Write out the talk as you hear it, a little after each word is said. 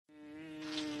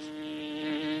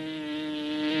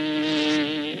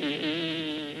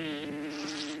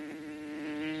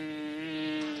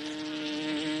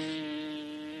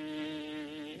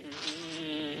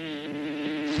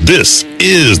This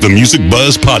is the Music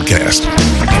Buzz Podcast.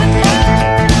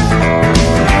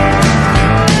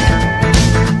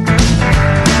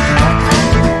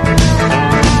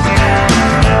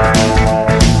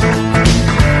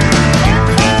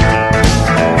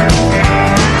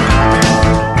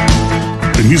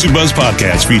 The Music Buzz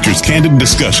Podcast features candid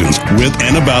discussions with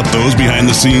and about those behind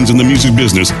the scenes in the music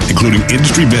business, including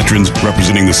industry veterans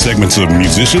representing the segments of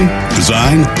musician,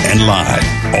 design, and live.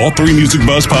 All three Music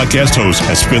Buzz Podcast hosts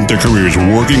have spent their careers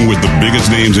working with the biggest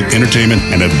names in entertainment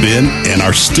and have been and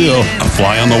are still a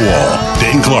fly on the wall.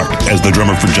 Dane Clark as the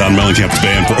drummer for John Mellencamp's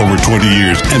band for over 20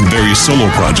 years and various solo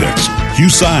projects.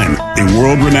 Hugh Syme, a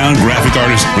world-renowned graphic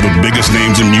artist for the biggest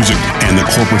names in music and the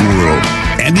corporate world.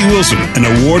 Andy Wilson, an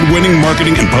award-winning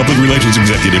marketing and public relations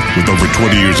executive with over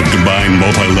 20 years of combined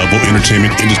multi-level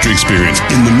entertainment industry experience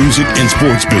in the music and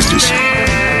sports business.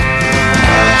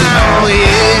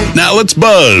 Now let's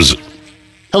buzz.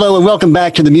 Hello and welcome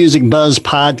back to the Music Buzz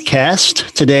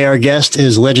Podcast. Today our guest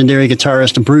is legendary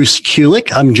guitarist Bruce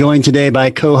Kulick. I'm joined today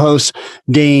by co-host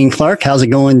Dane Clark. How's it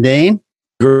going, Dane?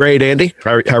 Great, Andy.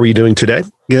 How are you doing today?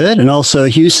 Good. And also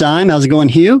Hugh Syme. How's it going,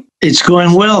 Hugh? It's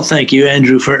going well. Thank you,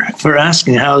 Andrew, for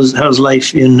asking. How's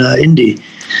life in Indy?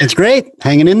 It's great.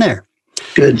 Hanging in there.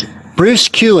 Good. Bruce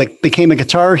Kulick became a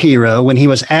guitar hero when he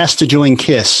was asked to join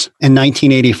Kiss in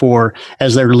 1984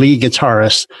 as their lead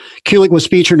guitarist. Kulick was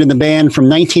featured in the band from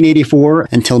 1984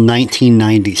 until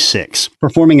 1996,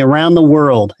 performing around the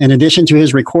world, in addition to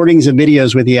his recordings and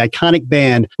videos with the iconic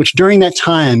band, which during that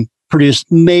time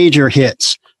produced major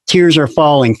hits. Tears Are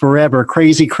Falling, Forever,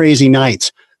 Crazy, Crazy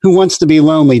Nights, Who Wants to Be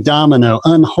Lonely, Domino,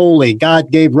 Unholy,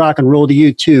 God Gave Rock and Roll to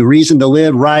You Too, Reason to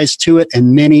Live, Rise to It,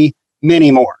 and many,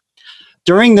 many more.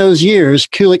 During those years,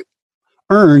 Kulick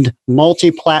earned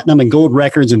multi-platinum and gold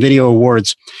records and video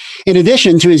awards. In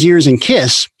addition to his years in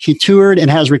Kiss, he toured and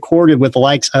has recorded with the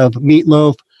likes of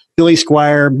Meatloaf, Billy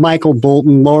Squier, Michael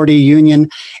Bolton, Lordy, Union,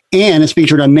 and is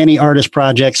featured on many artist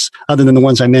projects other than the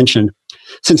ones I mentioned.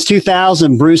 Since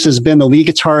 2000, Bruce has been the lead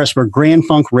guitarist for Grand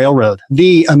Funk Railroad,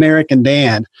 the American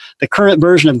band. The current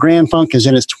version of Grand Funk is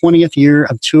in its 20th year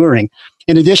of touring.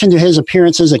 In addition to his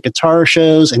appearances at guitar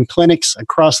shows and clinics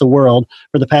across the world,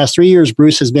 for the past 3 years,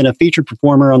 Bruce has been a featured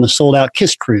performer on the sold-out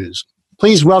Kiss Cruise.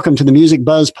 Please welcome to the Music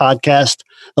Buzz Podcast,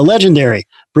 the legendary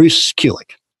Bruce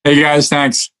Kulick. Hey, guys.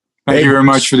 Thanks. Thank you very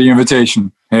much for the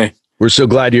invitation. Hey. We're so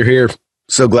glad you're here.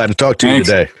 So glad to talk to you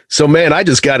today. So, man, I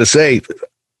just got to say,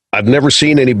 I've never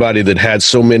seen anybody that had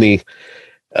so many,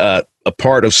 a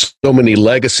part of so many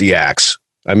legacy acts.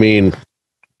 I mean,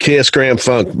 Kiss, Grand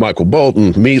Funk, Michael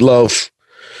Bolton, Meatloaf,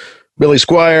 Billy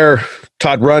Squier,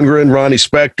 Todd Rundgren, Ronnie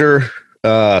Spector.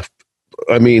 I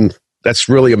mean, that's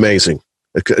really amazing.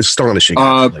 Astonishing.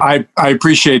 I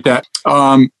appreciate that.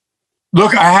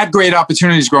 Look, I had great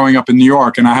opportunities growing up in New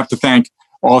York, and I have to thank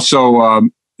also,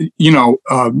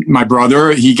 my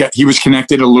brother. He was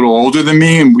connected a little older than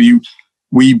me, and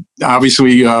we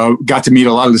obviously got to meet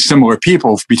a lot of the similar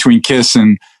people between Kiss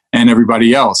and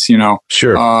everybody else, you know.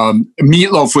 Sure.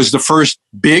 Meatloaf was the first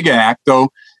big act, though.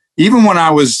 Even when I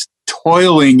was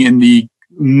toiling in the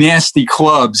nasty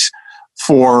clubs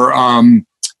for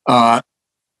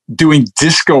doing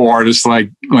disco artists like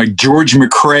George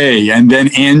McRae and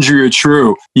then Andrea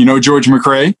True. You know George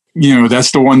McRae? You know,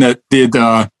 that's the one that did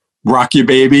Rock You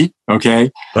Baby,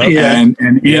 okay? And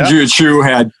Andrea True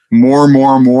had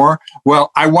More.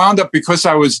 Well, I wound up, because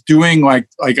I was doing like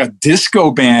a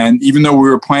disco band, even though we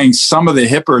were playing some of the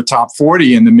hipper top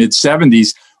 40 in the mid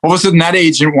 70s, all of a sudden that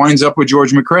agent winds up with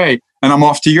George McRae and I'm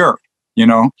off to Europe, you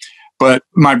know? But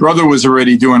my brother was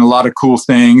already doing a lot of cool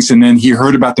things. And then he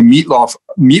heard about the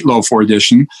Meatloaf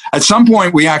audition. At some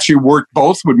point, we actually worked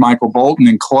both with Michael Bolton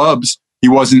in clubs. He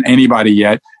wasn't anybody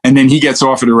yet. And then he gets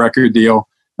offered a record deal.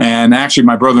 And actually,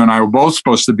 my brother and I were both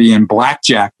supposed to be in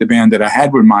Blackjack, the band that I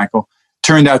had with Michael.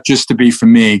 Turned out just to be for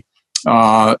me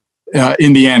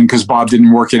in the end, because Bob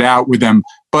didn't work it out with them.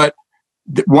 But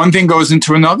one thing goes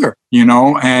into another, you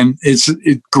know, and it's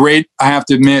great. I have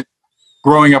to admit,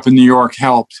 growing up in New York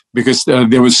helped, because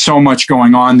there was so much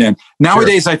going on then.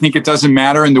 Nowadays, sure. I think it doesn't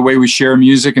matter, and the way we share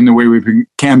music and the way we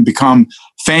can become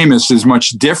famous is much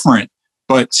different.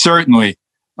 But certainly,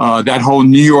 that whole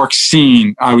New York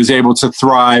scene, I was able to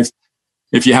thrive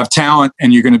if you have talent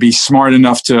and you're going to be smart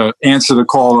enough to answer the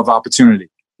call of opportunity.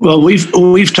 Well,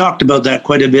 we've talked about that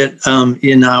quite a bit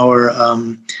in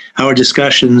our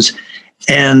discussions,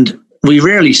 and we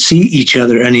rarely see each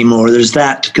other anymore. There's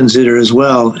that to consider as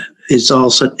well. It's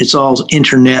all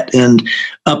internet and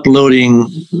uploading,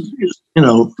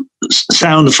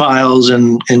 sound files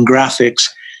and graphics.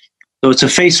 So it's a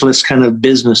faceless kind of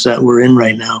business that we're in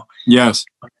right now. Yes.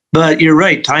 But you're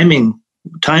right. Timing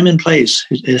time and place.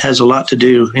 It has a lot to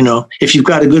do. If you've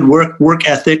got a good work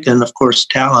ethic and of course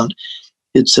talent,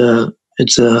 it's a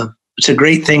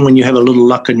great thing when you have a little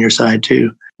luck on your side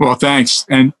too. Well, thanks.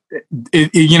 And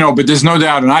but there's no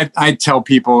doubt. And I tell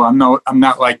people, I'm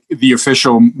not like the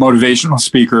official motivational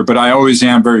speaker, but I always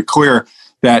am very clear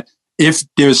that if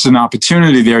there's an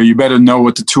opportunity there, you better know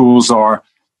what the tools are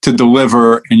to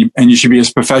deliver, and you should be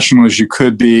as professional as you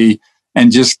could be,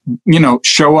 and just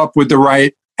show up with the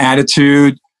right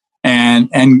attitude, and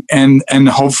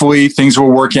hopefully things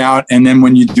will work out. And then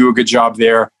when you do a good job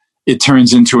there, it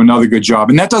turns into another good job.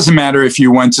 And that doesn't matter if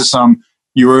you went to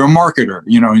you were a marketer,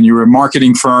 and you were a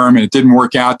marketing firm and it didn't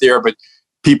work out there, but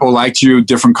people liked you,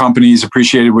 different companies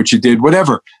appreciated what you did,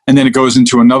 whatever. And then it goes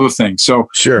into another thing. So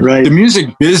sure. Right. The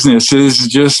music business is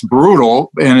just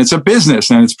brutal, and it's a business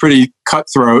and it's pretty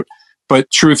cutthroat. But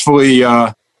truthfully,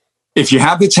 if you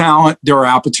have the talent, there are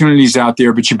opportunities out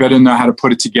there, but you better know how to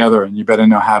put it together, and you better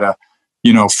know how to,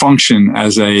 function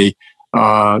as a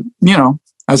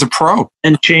pro.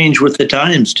 And change with the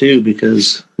times too,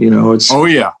 because, it's... Oh,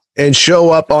 yeah. And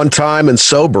show up on time and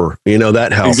sober,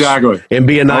 that helps. Exactly. And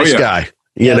be a nice guy,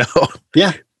 Yeah.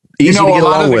 Easy to get a lot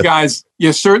along of the with. guys,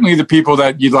 certainly the people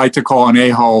that you'd like to call an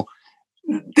a-hole,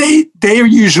 they are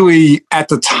usually at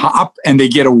the top and they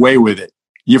get away with it.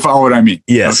 You follow what I mean?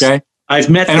 Yes. Okay. I've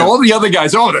met And them. all the other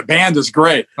guys, the band is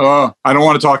great. Oh, I don't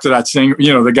want to talk to that singer,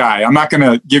 the guy. I'm not going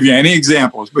to give you any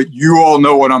examples, but you all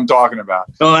know what I'm talking about.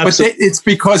 Oh, but it's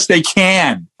because they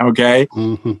can, okay?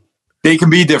 Mm-hmm. They can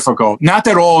be difficult. Not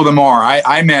that all of them are.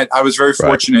 I was very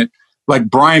fortunate, like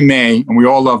Brian May, and we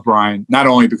all love Brian, not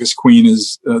only because Queen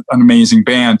is an amazing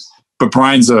band, but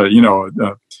Brian's astronomer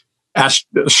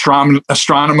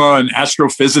and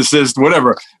astrophysicist,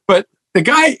 whatever. But the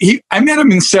guy, I met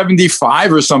him in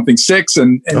 75 or something, 6,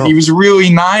 and he was really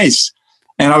nice.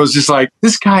 And I was just like,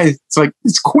 this guy,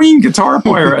 it's Queen guitar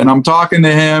player. And I'm talking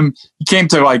to him. He came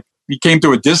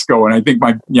to a disco, and I think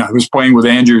I was playing with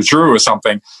Andrew Drew or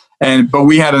something. But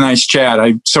we had a nice chat.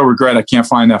 I so regret I can't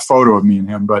find that photo of me and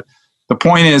him. But the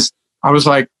point is, I was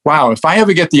like, wow, if I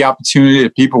ever get the opportunity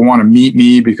that people want to meet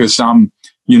me because I'm,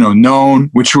 known,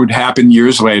 which would happen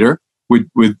years later with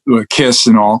Kiss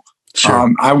and all,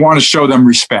 sure. I want to show them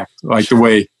respect, like the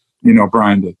way,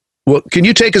 Brian did. Well, can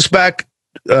you take us back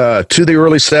to the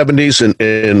early 70s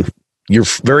and your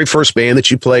very first band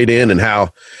that you played in, and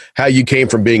how you came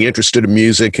from being interested in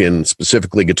music and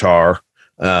specifically guitar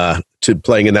to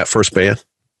playing in that first band?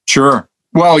 Sure.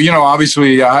 Well,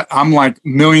 obviously I'm like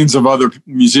millions of other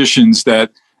musicians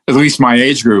that, at least my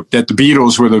age group, that the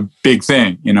Beatles were the big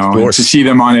thing, and to see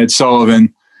them on Ed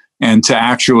Sullivan and to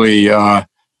actually,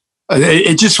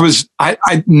 it just was,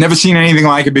 I'd never seen anything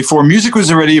like it before. Music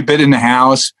was already a bit in the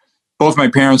house. Both my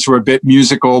parents were a bit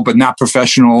musical, but not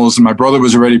professionals. And my brother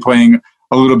was already playing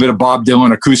a little bit of Bob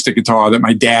Dylan acoustic guitar that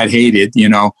my dad hated,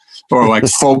 or like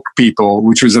folk people,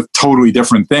 which was a totally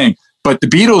different thing. But the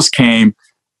Beatles came,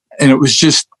 and it was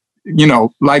just,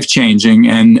 life-changing.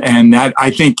 And that,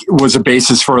 I think, was a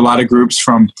basis for a lot of groups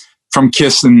from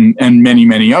Kiss and many,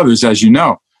 many others, as you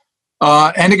know.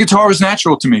 And the guitar was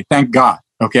natural to me, thank God.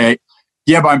 Okay.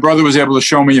 Yeah, my brother was able to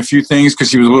show me a few things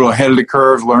because he was a little ahead of the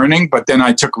curve learning. But then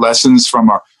I took lessons from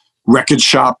a record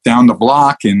shop down the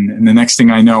block. And the next thing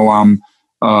I know,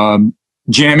 I'm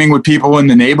jamming with people in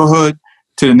the neighborhood.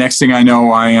 To the next thing I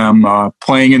know, I am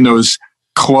playing in those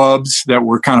clubs that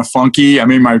were kind of funky. I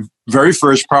mean, my very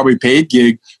first probably paid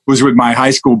gig was with my high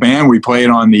school band. We played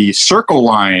on the Circle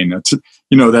Line. That's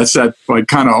that like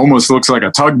kind of almost looks like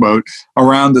a tugboat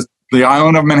around the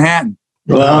island of Manhattan.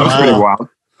 Wow. That was pretty wild.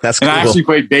 That's cool. And I actually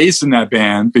played bass in that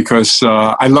band because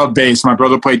I love bass. My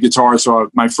brother played guitar, so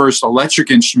my first electric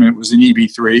instrument was an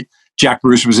EB3. Jack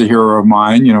Bruce was a hero of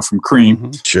mine, from Cream.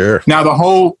 Mm-hmm. Sure. Now, the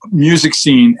whole music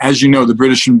scene, as you know, the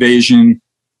British Invasion,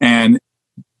 and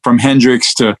from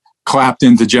Hendrix to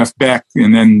Clapton to Jeff Beck,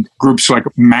 and then groups like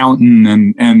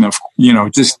Mountain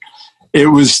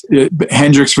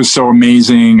Hendrix was so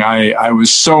amazing. I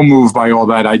was so moved by all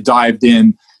that. I dived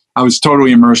in. I was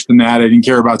totally immersed in that. I didn't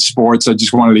care about sports. I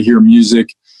just wanted to hear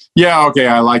music. Yeah, okay,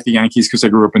 I like the Yankees because I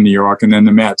grew up in New York, and then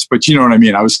the Mets. But you know what I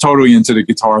mean? I was totally into the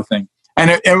guitar thing.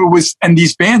 And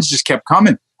these bands just kept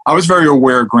coming. I was very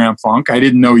aware of Grand Funk. I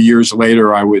didn't know years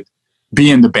later I would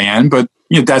be in the band, but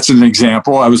that's an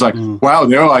example. I was like, wow,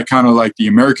 they're like kind of like the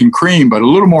American Cream, but a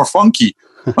little more funky.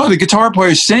 Oh, the guitar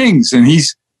player sings, and he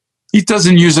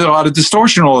doesn't use a lot of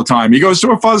distortion all the time. He goes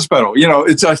to a fuzz pedal.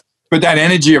 But that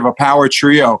energy of a power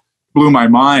trio blew my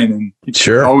mind, and it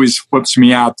always flips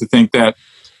me out to think that,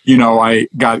 I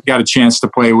got a chance to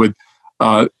play with,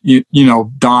 Don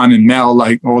and Mel,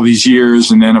 like all these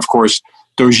years. And then of course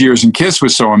those years in Kiss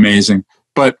was so amazing.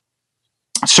 But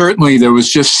certainly there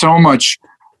was just so much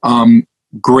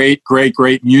great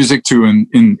music to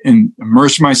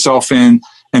immerse myself in.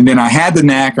 And then I had the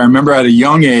knack. I remember at a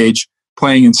young age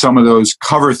playing in some of those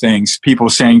cover things, people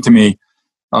saying to me,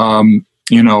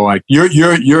 like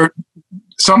you're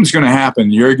something's going to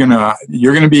happen. You're going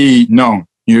to be known.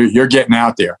 You're getting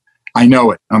out there. I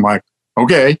know it. I'm like,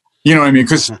 okay. You know what I mean?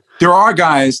 Because there are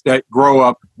guys that grow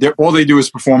up, all they do is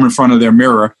perform in front of their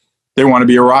mirror. They want to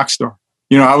be a rock star.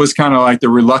 I was kind of like the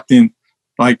reluctant,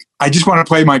 like, I just want to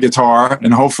play my guitar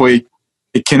and hopefully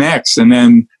it connects. And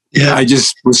then I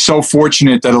just was so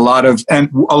fortunate that and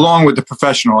along with the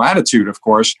professional attitude, of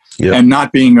course, and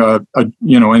not being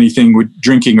anything with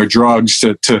drinking or drugs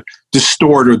to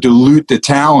distort or dilute the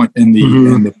talent and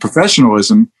the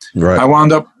professionalism. Right. I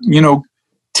wound up,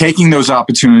 taking those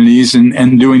opportunities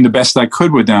and doing the best I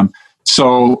could with them.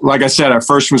 So, like I said, I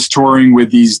first was touring with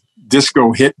these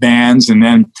disco hit bands, and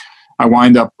then I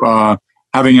wind up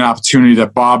having an opportunity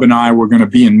that Bob and I were going to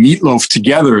be in Meatloaf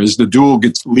together as the dual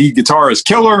lead guitarist,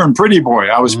 Killer and Pretty Boy.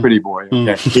 I was Pretty Boy.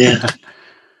 Okay. Yeah.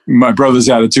 My brother's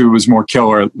attitude was more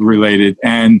Killer related.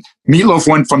 And Meatloaf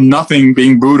went from nothing,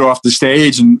 being booed off the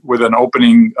stage and with an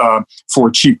opening for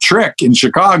Cheap Trick in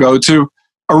Chicago, to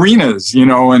arenas, and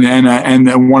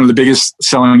one of the biggest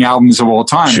selling albums of all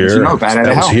time. Sure. Bad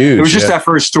that was huge. It was just that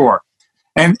first tour.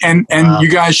 And you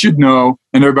guys should know,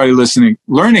 and everybody listening,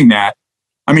 learning that,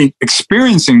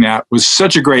 experiencing that was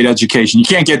such a great education. You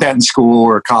can't get that in school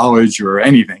or college or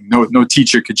anything. No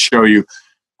teacher could show you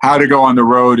how to go on the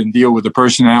road and deal with the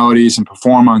personalities and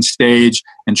perform on stage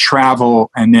and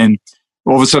travel. And then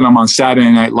all of a sudden I'm on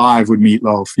Saturday Night Live with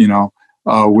Meatloaf,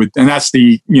 and that's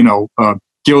the,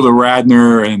 Gilda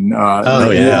Radner and,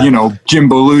 Jim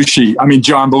Belushi.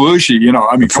 John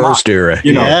Belushi, first era.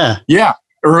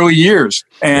 Early years.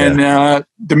 And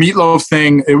the Meatloaf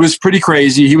thing, it was pretty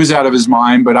crazy. He was out of his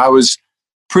mind, but I was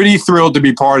pretty thrilled to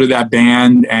be part of that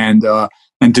band and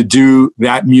to do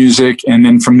that music. And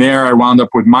then from there, I wound up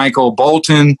with Michael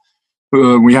Bolton.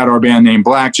 We had our band named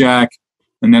Blackjack.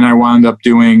 And then I wound up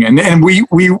doing, and we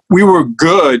were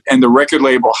good, and the record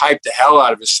label hyped the hell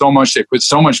out of us so much. They put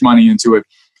so much money into it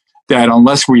that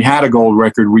unless we had a gold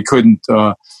record, we couldn't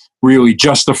really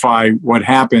justify what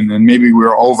happened. And maybe we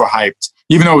were overhyped,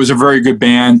 even though it was a very good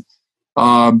band.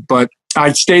 But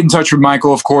I stayed in touch with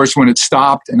Michael, of course, when it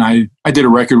stopped. And I did a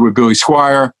record with Billy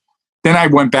Squier. Then I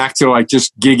went back to like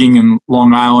just gigging in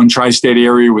Long Island, tri-state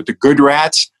area with the Good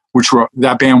Rats,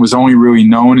 that band was only really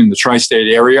known in the tri-state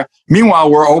area.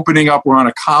 Meanwhile, we're on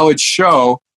a college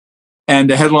show, and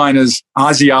the headline is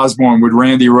Ozzy Osbourne with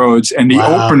Randy Rhoads, and the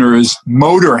opener is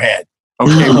Motorhead.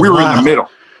 Okay, we were in the middle.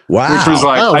 Wow. Which was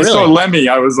like, I saw Lemmy,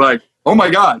 I was like, oh my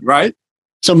God, right?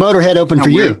 So Motorhead opened for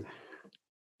you?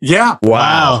 Yeah.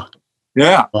 Wow.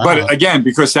 Yeah. Wow. But again,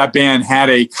 because that band had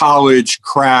a college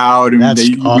crowd, and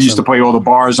we used to play all the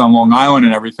bars on Long Island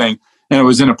and everything, and it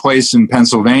was in a place in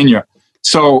Pennsylvania.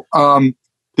 So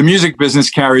the music business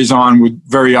carries on with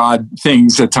very odd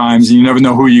things at times. And you never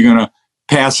know who you're going to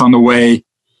pass on the way,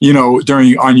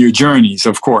 on your journeys,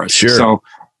 of course. Sure. So,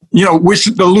 which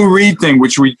the Lou Reed thing,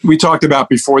 which we talked about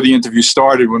before the interview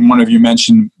started, when one of you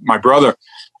mentioned my brother,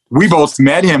 we both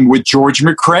met him with George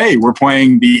McRae. We're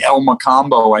playing the El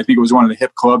Macambo. I think it was one of the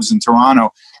hip clubs in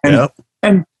Toronto.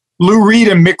 And Lou Reed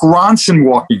and Mick Ronson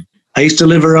walking. I used to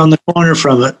live around the corner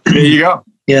from it. There you go.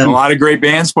 Yeah. A lot of great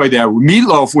bands played there.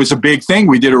 Meatloaf was a big thing.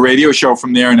 We did a radio show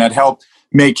from there, and that helped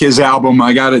make his album.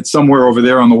 I got it somewhere over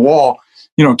there on the wall,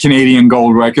 Canadian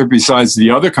gold record besides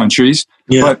the other countries.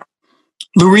 Yeah. But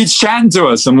Lou Reed's chatting to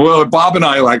us, and Bob and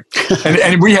I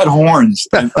and we had horns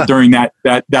during that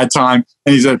time.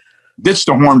 And he said, ditch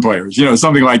the horn players,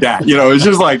 something like that. It's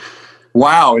just like,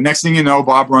 wow. And next thing you know,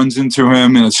 Bob runs into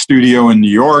him in a studio in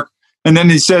New York. And then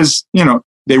he says,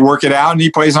 they work it out, and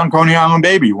he plays on Coney Island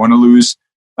Baby, one of Lou's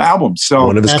albums. So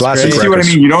one of his classic records. See what I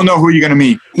mean? You don't know who you're going to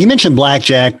meet. You mentioned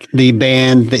Blackjack, the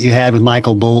band that you had with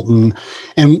Michael Bolton,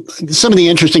 and some of the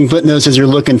interesting footnotes as you're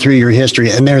looking through your history.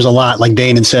 And there's a lot, like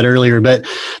Damon said earlier, but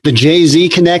the Jay-Z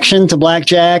connection to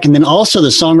Blackjack, and then also the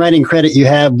songwriting credit you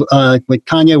have with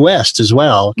Kanye West as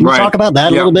well. Can you talk about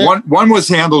that a little bit? One was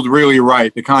handled really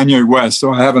right, the Kanye West.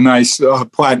 So I have a nice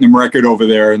platinum record over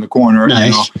there in the corner.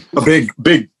 Nice. A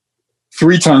big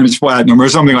 3 times platinum or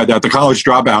something like that, the College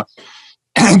Dropout.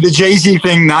 The Jay-Z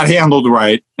thing not handled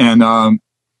right, and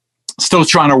still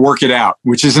trying to work it out,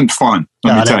 which isn't fun,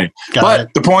 let me tell you.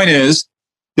 But the point is,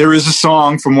 there is a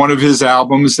song from one of his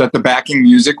albums that the backing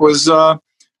music was a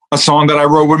song that I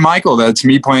wrote with Michael. That's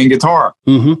me playing guitar.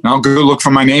 Mm-hmm. Now go look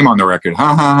for my name on the record.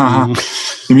 Ha, ha, ha, ha.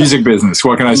 Mm-hmm. The music business,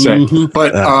 what can I say? Mm-hmm.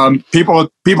 But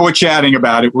people are chatting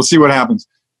about it. We'll see what happens.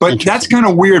 But that's kind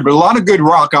of weird. But a lot of good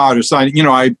rock artists. I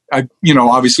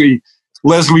obviously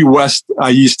Leslie West, I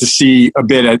used to see a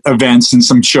bit at events and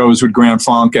some shows with Grand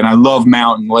Funk, and I love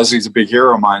Mountain. Leslie's a big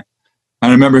hero of mine.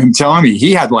 And I remember him telling me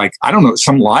he had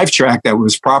some live track that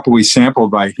was properly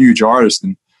sampled by a huge artist.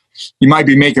 And he might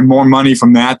be making more money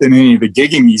from that than any of the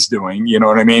gigging he's doing. You know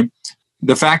what I mean?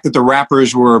 The fact that the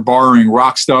rappers were borrowing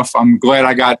rock stuff, I'm glad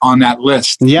I got on that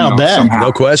list. Yeah, I'll bet. Somehow.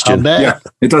 No question. I'll bet. Yeah,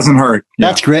 it doesn't hurt.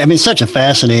 That's great. I mean, it's such a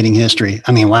fascinating history.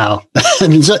 I mean, wow.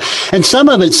 And some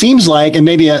of it seems like, and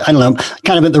maybe, I don't know,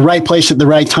 kind of at the right place at the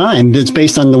right time. It's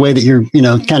based on the way that you're,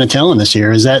 kind of telling us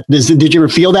here. Did you ever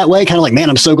feel that way? Kind of like, man,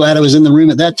 I'm so glad I was in the room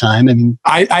at that time. I mean,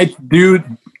 I do.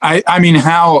 I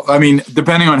mean,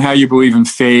 depending on how you believe in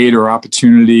fate or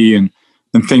opportunity and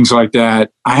things like that,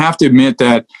 I have to admit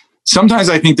that sometimes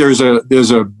I think there's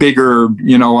a bigger,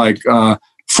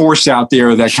 force out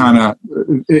there that kind of,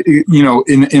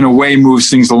 in a way moves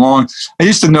things along. I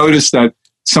used to notice that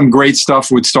some great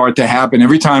stuff would start to happen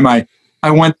every time I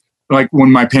went, like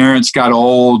when my parents got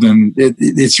old, and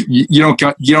you don't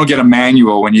get a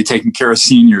manual when you're taking care of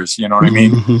seniors, you know what I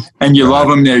mean? Mm-hmm. And you love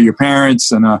them, they're your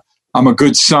parents, and I'm a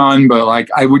good son, but like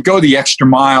I would go the extra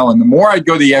mile, and the more I'd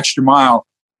go the extra mile,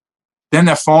 then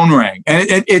the phone rang. And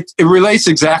it relates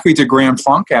exactly to Grand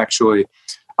Funk, actually.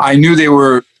 I knew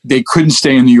they couldn't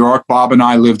stay in New York. Bob and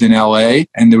I lived in LA,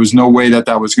 and there was no way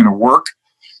that was going to work.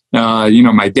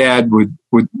 My dad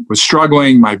was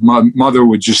struggling. My mother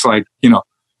would just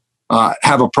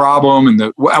have a problem. And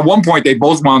at one point they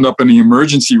both wound up in the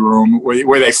emergency room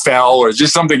where they fell or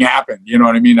just something happened. You know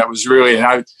what I mean? That was really,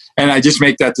 and I just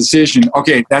make that decision.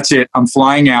 Okay, that's it. I'm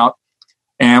flying out,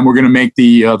 and we're going to make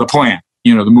the plan.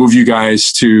 To move you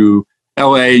guys to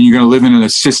LA, and you're going to live in an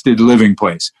assisted living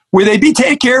place where they'd be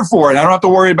taken care for it. I don't have to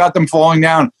worry about them falling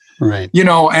down. Right.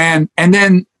 And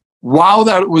then while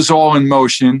that was all in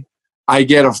motion, I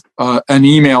get an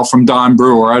email from Don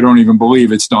Brewer. I don't even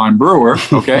believe it's Don Brewer.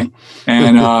 Okay.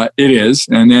 And it is.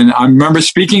 And then I remember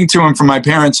speaking to him from my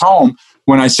parents' home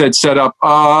when I said, set up,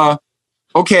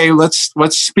 okay, let's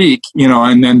speak,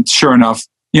 and then sure enough,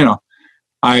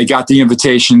 I got the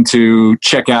invitation to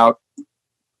check out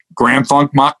Grand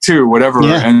Funk Mach 2, whatever.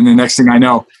 Yeah. And the next thing I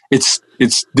know, this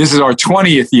is our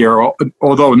 20th year,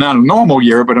 although not a normal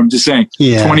year, but I'm just saying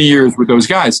 20 years with those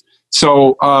guys.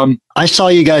 So I saw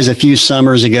you guys a few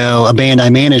summers ago, a band I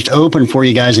managed open for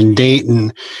you guys in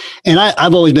Dayton. And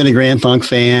I've always been a Grand Funk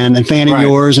fan and fan of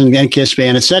yours and Kiss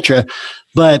fan, etc.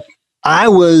 But I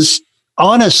was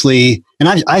honestly,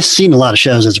 and I've seen a lot of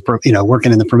shows as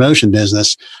working in the promotion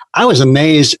business. I was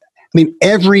amazed. I mean,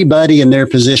 everybody in their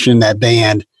position in that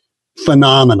band,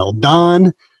 phenomenal.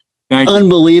 Don,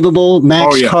 unbelievable.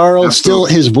 Max Carl, absolutely. Still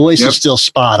his voice is still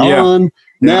spot on.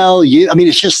 Mel,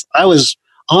 it's just,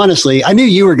 honestly, I knew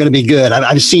you were going to be good.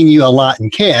 I've seen you a lot in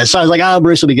Kiss. So I was like,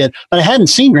 Bruce will be good. But I hadn't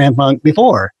seen Grand Funk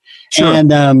before. Sure.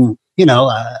 And,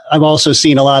 I've also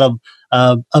seen a lot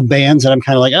of bands that I'm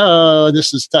kind of like,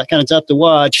 this is kind of tough to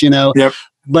watch, Yep.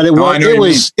 But it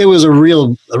was a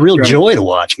real joy to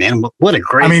watch, man. What a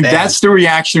great band. That's the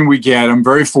reaction we get. I'm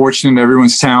very fortunate.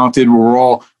 Everyone's talented.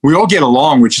 We all get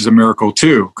along, which is a miracle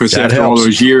too, because after all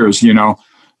those years,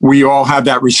 we all have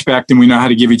that respect and we know how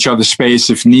to give each other space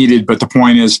if needed. But the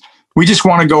point is, we just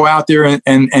want to go out there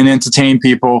and entertain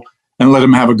people and let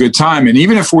them have a good time. And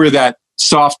even if we're that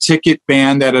soft ticket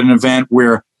band at an event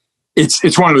where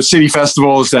it's one of those city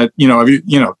festivals that,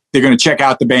 they're going to check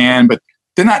out the band, but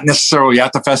they're not necessarily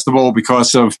at the festival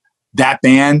because of that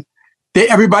band.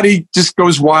 Everybody just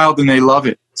goes wild and they love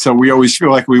it. So we always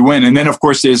feel like we win. And then, of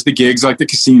course, there's the gigs like the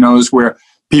casinos where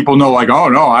people know like, oh,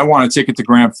 no, I want a ticket to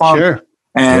Grand Funk. Sure.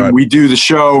 And we do the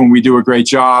show and we do a great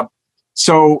job.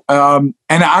 So, and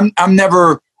I'm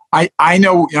never, I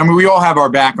know, we all have our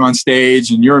back on stage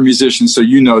and you're a musician, so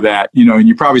you know that, and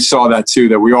you probably saw that too,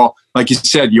 that we all, like you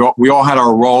said, we all had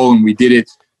our role and we did it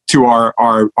to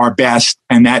our best.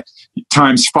 And that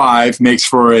times 5 makes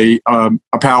for a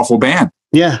powerful band.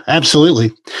 Yeah,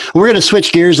 absolutely. We're going to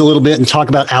switch gears a little bit and talk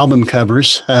about album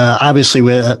covers. Obviously,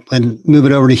 and move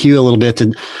it over to Hugh a little bit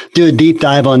to do a deep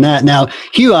dive on that. Now,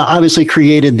 Hugh obviously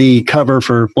created the cover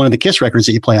for one of the Kiss records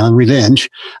that you play on, Revenge.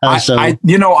 I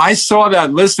saw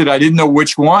that listed. I didn't know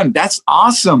which one. That's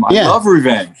awesome. I love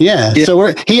Revenge. Yeah. So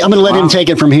I'm going to let him take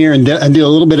it from here and do a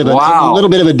little bit of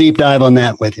a deep dive on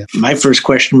that with you. My first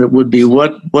question would be,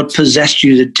 what possessed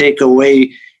you to take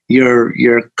away your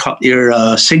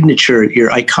signature, your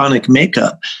iconic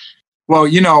makeup? Well,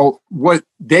 what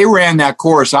they ran that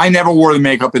course. I never wore the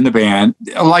makeup in the band.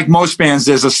 Like most bands,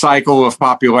 there's a cycle of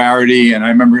popularity. And I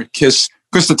remember Kiss,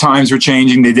 because the times were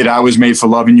changing. They did I Was Made for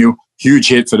Loving You, huge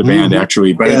hit for the band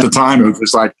actually. But at the time, it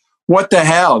was like, what the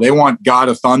hell? They want God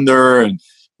of Thunder and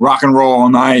Rock and Roll All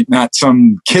Night, not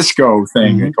some Kisco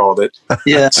thing, they called it.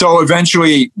 Yeah. So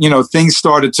eventually, things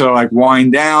started to like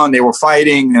wind down. They were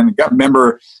fighting, and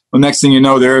remember, the next thing you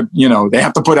know, they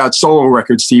have to put out solo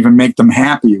records to even make them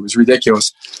happy. It was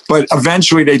ridiculous. But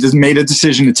eventually they just made a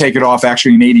decision to take it off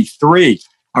actually in 83.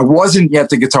 I wasn't yet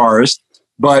the guitarist,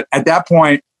 but at that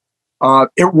point,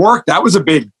 it worked. That was a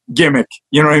big gimmick.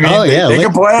 You know what I mean? Oh, yeah. They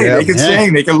could play, they could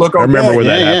sing, they could look okay. I remember when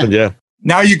that happened, yeah.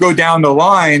 Now you go down the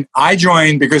line. I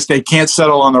joined because they can't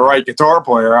settle on the right guitar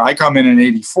player. I come in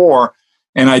 84,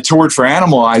 and I toured for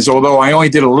Animalize, although I only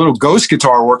did a little ghost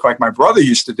guitar work like my brother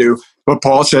used to do. But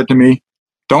Paul said to me,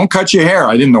 don't cut your hair.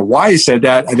 I didn't know why he said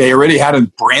that. They already had a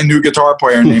brand new guitar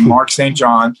player named Mark St.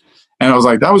 John. And I was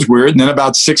like, that was weird. And then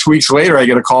about 6 weeks later, I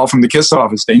get a call from the KISS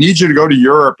office. They need you to go to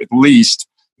Europe at least,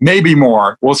 maybe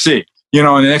more. We'll see. And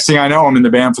the next thing I know, I'm in the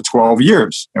band for 12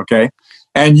 years. Okay.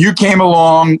 And you came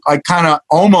along, kind of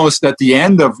almost at the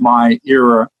end of my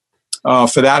era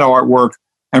for that artwork.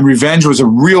 And Revenge was a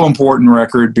real important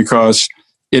record because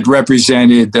it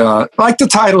represented, like the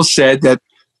title said, that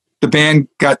the band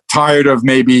got tired of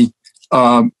maybe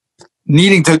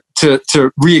needing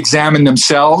to re-examine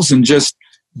themselves and just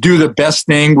do the best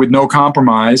thing with no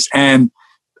compromise. And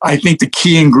I think the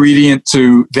key ingredient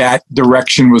to that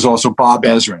direction was also Bob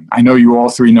Ezrin. I know you all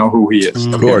three know who he is.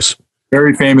 Of course.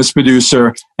 Very famous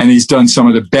producer, and he's done some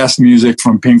of the best music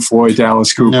from Pink Floyd to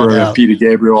Alice Cooper, Peter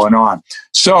Gabriel, and on.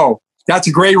 So that's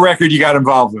a great record you got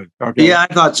involved with. Okay. Yeah,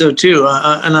 I thought so too.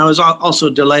 And I was also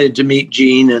delighted to meet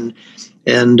Gene, and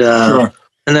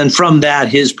then from that,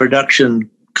 his production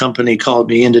company called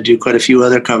me in to do quite a few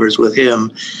other covers with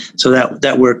him. So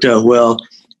that worked out well.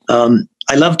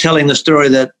 I love telling the story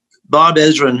that Bob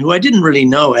Ezrin, who I didn't really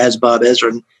know as Bob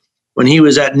Ezrin, when he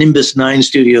was at Nimbus 9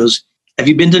 Studios. Have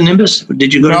you been to Nimbus?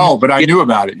 Did you go? No, but I knew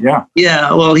about it. Yeah.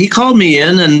 Yeah. Well, he called me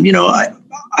in, and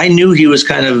I knew he was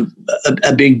kind of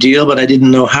a big deal, but I didn't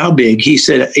know how big. He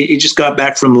said he just got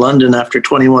back from London after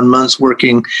 21 months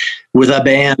working with a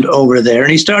band over there,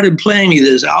 and he started playing me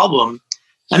this album.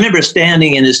 I remember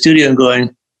standing in his studio and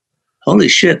going, "Holy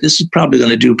shit, this is probably going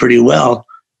to do pretty well."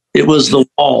 It was The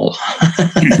Wall.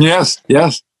 Yes.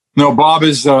 No, Bob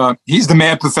is he's the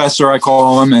mad professor, I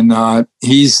call him, and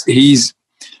he's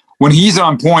when he's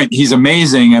on point, he's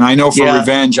amazing. And I know for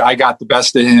Revenge, I got the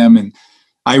best of him, and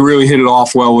I really hit it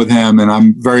off well with him. And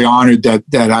I'm very honored that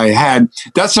I had.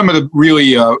 That's some of the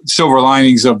really silver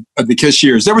linings of the KISS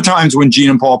years. There were times when Gene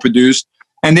and Paul produced,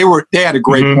 and they had a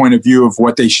great point of view of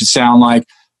what they should sound like.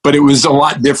 But it was a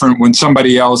lot different when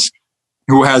somebody else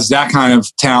who has that kind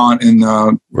of talent and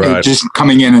just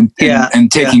coming in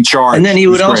and taking charge. And then he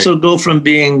would also go from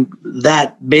being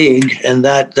that big and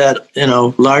that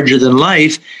larger than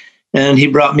life. And he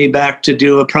brought me back to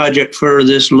do a project for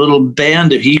this little band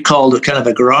that he called a kind of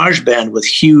a garage band with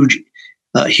huge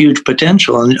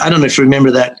potential. And I don't know if you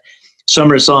remember that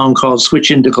summer song called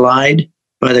Switch Into Glide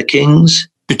by the Kings.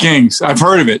 The Kings. I've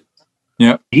heard of it.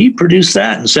 Yeah. He produced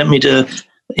that and sent me to,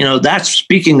 that's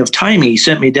speaking of timing, he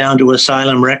sent me down to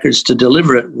Asylum Records to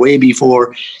deliver it way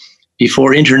before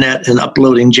internet and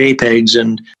uploading JPEGs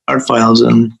and art files.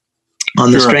 And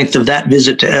on the strength of that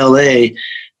visit to LA,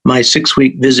 my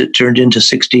 6-week visit turned into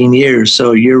 16 years.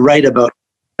 So you're right about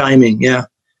timing. Yeah.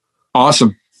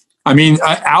 Awesome. I mean,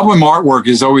 album artwork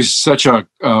is always such a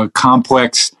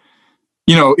complex,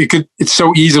 it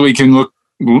so easily can look,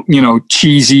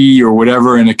 cheesy or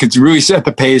whatever. And it could really set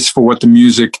the pace for what the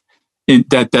music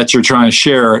that you're trying to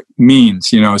share means,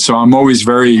 so I'm always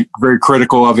very, very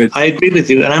critical of it. I agree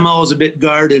with you. And I'm always a bit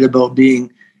guarded about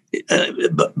being,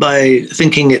 by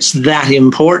thinking it's that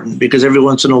important, because every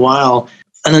once in a while,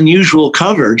 an unusual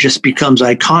cover just becomes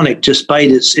iconic despite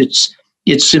its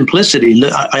simplicity.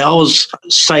 I always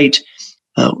cite,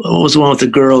 what was the one with the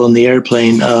girl in the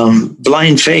airplane?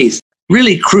 Blind Faith.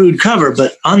 Really crude cover,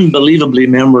 but unbelievably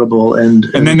memorable. And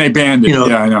then they banned it.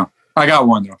 Yeah, I know. I got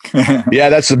one though. Yeah,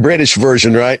 that's the British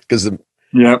version, right? Because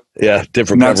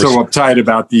different. Not so uptight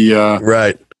about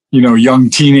the young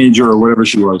teenager or whatever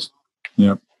she was.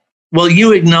 Yeah. Well,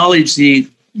 you acknowledge the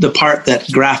part that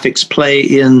graphics play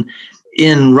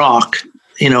in rock,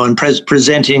 and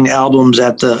presenting albums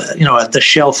at the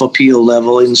shelf appeal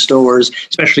level in stores,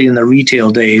 especially in the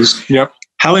retail days. Yep.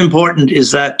 How important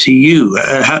is that to you?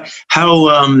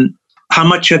 How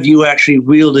much have you actually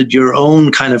wielded your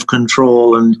own kind of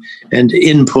control and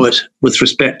input with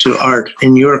respect to art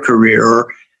in your career?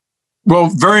 Well,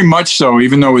 very much so,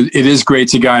 even though it is great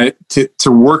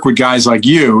to work with guys like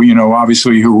you,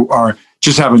 obviously who are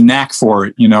just have a knack for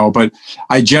it, but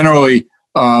I generally,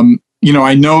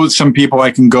 I know some people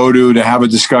I can go to have a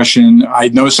discussion. I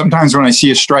know sometimes when I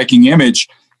see a striking image,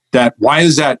 that why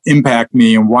does that impact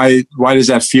me, and why does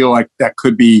that feel like that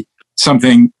could be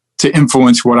something to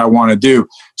influence what I want to do?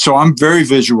 So I'm very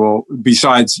visual.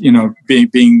 Besides,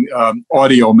 being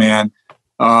audio man,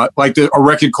 like a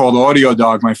record called Audio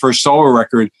Dog, my first solo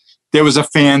record. There was a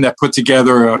fan that put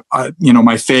together,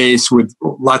 my face with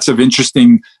lots of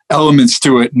interesting elements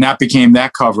to it, and that became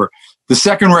that cover. The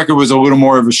second record was a little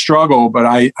more of a struggle, but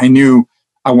I knew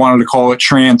I wanted to call it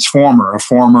Transformer, a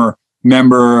former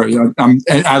member.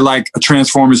 I like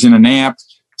Transformers in an amp.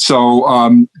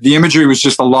 So the imagery was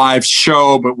just a live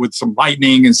show, but with some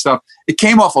lightning and stuff. It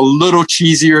came off a little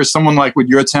cheesier. Someone like with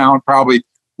your talent probably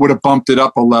would have bumped it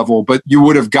up a level, but you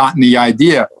would have gotten the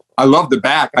idea. I love the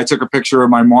back. I took a picture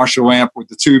of my Marshall amp with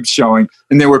the tubes showing,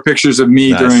 and there were pictures of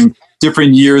me during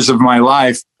different years of my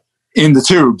life in the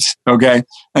tubes. Okay.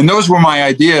 And those were my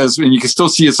ideas, and you can still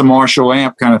see it's a Marshall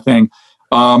amp kind of thing.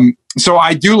 So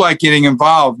I do like getting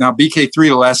involved. Now, BK3,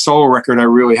 the last solo record I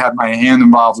really had my hand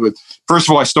involved with. First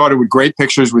of all, I started with great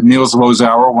pictures with Niels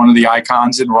Lozauer, one of the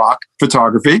icons in rock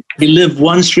photography. He lived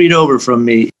one street over from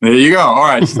me. There you go. All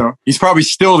right. So he's probably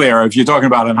still there if you're talking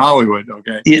about in Hollywood.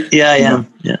 Okay. Yeah, I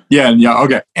am. Yeah.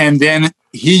 Okay. And then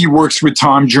he works with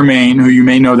Tom Germain, who you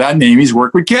may know that name. He's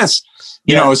worked with Kiss.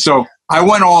 So I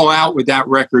went all out with that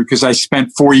record because I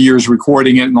spent 4 years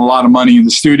recording it and a lot of money in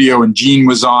the studio, and Gene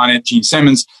was on it. Gene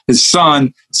Simmons, his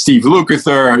son, Steve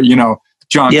Lukather,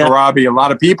 John Corabi, a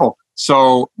lot of people.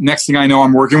 So next thing I know,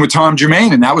 I'm working with Tom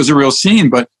Germain, and that was a real scene,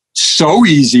 but so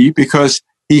easy because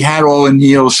he had all of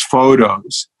Neil's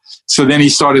photos. So then he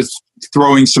started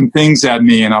throwing some things at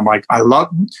me, and I'm like, I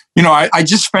love, I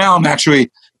just found actually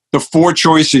the 4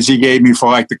 choices he gave me for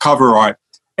like the cover art.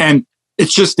 And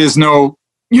it's just, there's no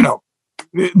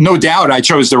doubt I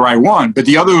chose the right one, but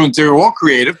the other ones, they were all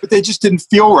creative, but they just didn't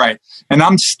feel right. And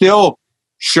I'm still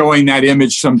showing that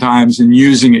image sometimes and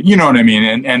using it, you know what I mean?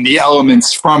 And the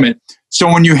elements from it. So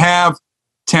when you have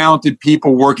talented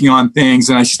people working on things,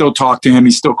 and I still talk to him,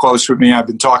 he's still close with me. I've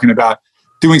been talking about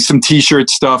doing some t-shirt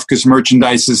stuff because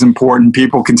merchandise is important.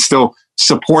 People can still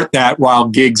support that while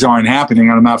gigs aren't happening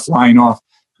and I'm not flying off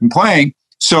and playing.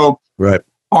 So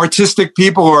artistic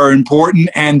people are important,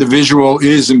 and the visual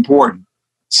is important.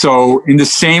 So in the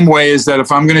same way as that,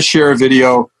 if I'm going to share a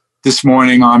video this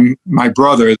morning on my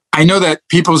brother, I know that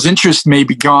people's interest may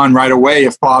be gone right away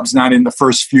if Bob's not in the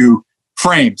first few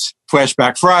frames.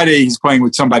 Flashback Friday, he's playing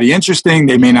with somebody interesting.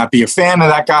 They may not be a fan of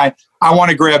that guy. I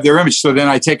want to grab their image. So then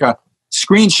I take a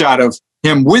screenshot of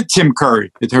him with Tim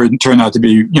Curry. It turned out to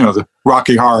be, the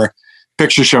Rocky Horror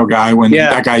Picture Show guy when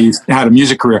that guy had a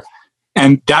music career.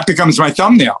 And that becomes my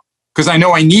thumbnail because I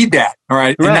know I need that. All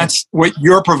right. And that's what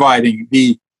you're providing.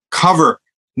 The cover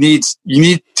you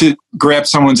need to grab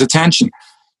someone's attention.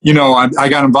 I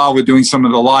got involved with doing some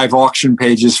of the live auction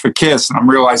pages for Kiss, and I'm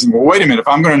realizing, well, wait a minute, if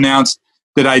I'm going to announce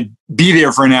that I'd be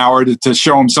there for an hour to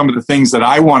show them some of the things that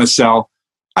I want to sell,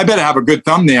 I better have a good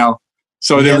thumbnail.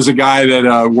 So there was a guy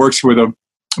that works with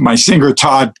my singer,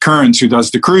 Todd Kearns, who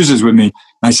does the cruises with me. And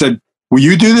I said, will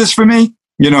you do this for me?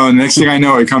 And the next thing I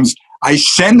know, I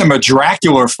send him a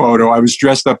Dracula photo. I was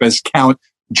dressed up as Count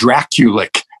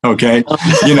Draculick. Okay.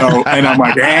 And I'm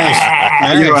like,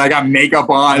 I got makeup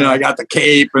on and I got the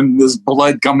cape and there's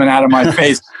blood coming out of my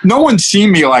face. No one's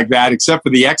seen me like that except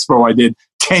for the expo I did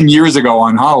 10 years ago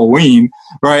on Halloween.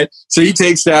 Right. So he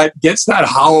takes that, gets that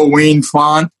Halloween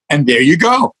font, and there you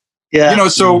go. Yeah.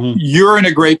 So you're in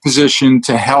a great position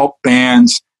to help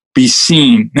bands be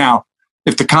seen. Now,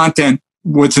 if the content,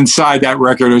 what's inside that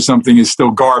record or something is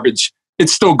still garbage,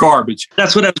 it's still garbage.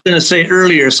 That's what I was going to say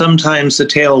earlier. Sometimes the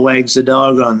tail wags the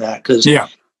dog on that because,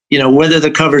 whether the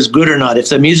cover's good or not, if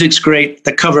the music's great,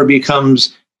 the cover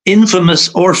becomes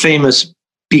infamous or famous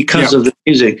because of the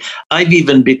music. I've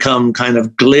even become kind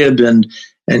of glib and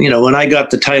when I got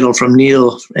the title from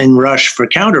Neil in Rush for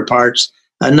Counterparts,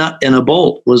 a nut and a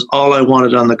bolt was all I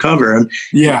wanted on the cover. And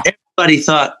everybody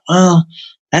thought, well,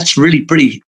 that's really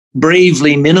pretty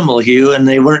bravely minimal, Hugh, and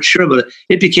they weren't sure, but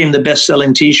it became the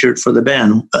best-selling T-shirt for the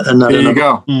band. There you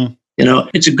go.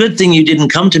 It's a good thing you didn't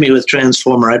come to me with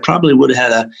Transformer. I probably would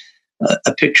have had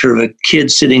a picture of a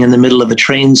kid sitting in the middle of a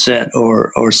train set,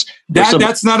 or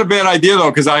that's not a bad idea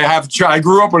though, because I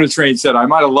grew up with a train set. I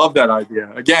might have loved that idea.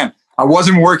 Again, I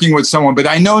wasn't working with someone, but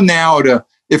I know now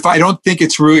if I don't think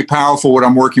it's really powerful what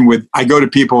I'm working with, I go to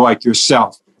people like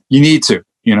yourself. You need to,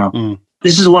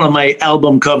 This is one of my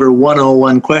album cover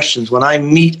 101 questions. When I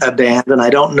meet a band and I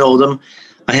don't know them,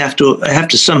 I have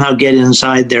to somehow get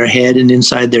inside their head and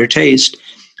inside their taste.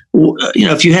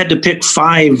 If you had to pick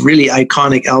 5 really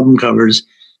iconic album covers,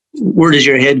 where does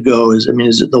your head go? Is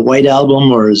it the White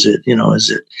Album, or is it? No,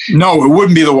 it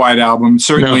wouldn't be the White Album.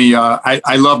 Certainly, no.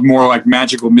 I love more like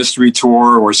Magical Mystery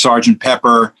Tour or Sgt.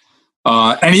 Pepper,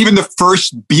 and even the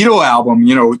first Beatle album.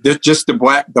 Just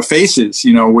the Faces.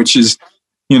 Which is,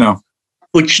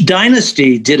 Which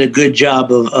Dynasty did a good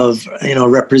job of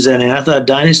representing. I thought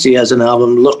Dynasty as an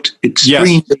album looked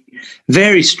extremely,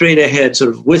 very straight ahead,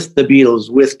 sort of with the Beatles,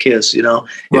 with Kiss.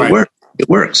 It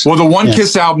works. Well, the one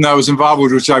Kiss album that I was involved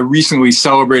with, which I recently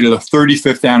celebrated the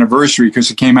 35th anniversary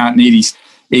because it came out in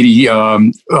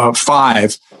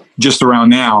 85, just around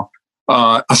now.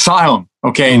 Asylum,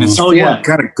 okay, and it's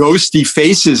kind of ghosty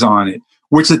faces on it,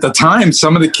 which at the time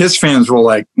some of the Kiss fans were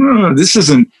like, "This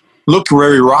doesn't look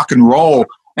very rock and roll."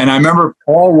 And I remember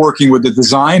Paul working with the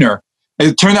designer.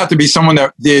 It turned out to be someone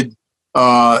that did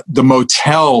the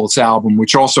Motels album,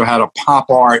 which also had a pop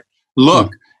art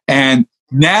look. And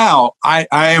now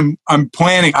I'm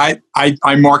planning.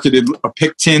 I marketed a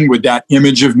pick tin with that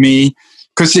image of me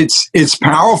because it's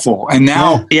powerful. And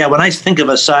now, when I think of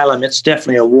Asylum, it's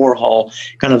definitely a Warhol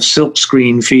kind of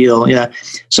silkscreen feel. Yeah.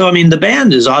 So the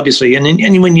band is obviously, and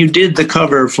when you did the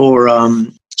cover for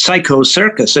Psycho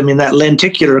Circus, that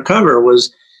lenticular cover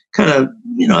was kind of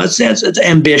it's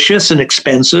ambitious and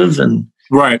expensive and.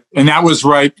 Right. And that was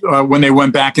right when they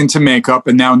went back into makeup,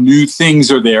 and now new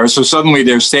things are there. So suddenly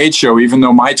their stage show, even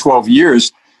though my 12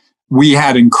 years, we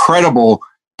had incredible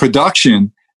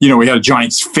production. We had a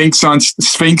giant Sphinx on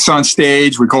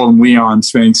stage. We called him Leon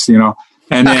Sphinx, and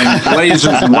then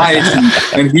lasers and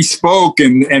lights, and he spoke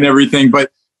and everything.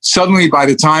 But suddenly by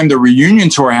the time the reunion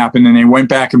tour happened and they went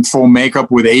back in full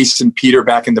makeup with Ace and Peter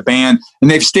back in the band, and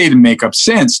they've stayed in makeup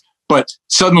since. But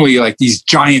suddenly, like, these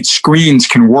giant screens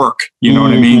can work. You know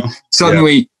what I mean?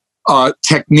 Suddenly,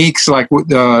 techniques like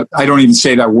I don't even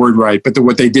say that word right, but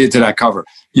what they did to that cover,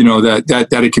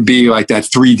 that it could be like that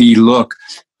 3D look,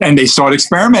 and they start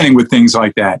experimenting with things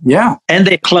like that. Yeah, and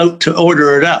they clout to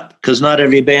order it up because not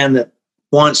every band that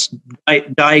wants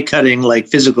die cutting like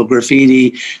physical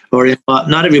graffiti or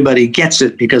not everybody gets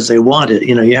it because they want it.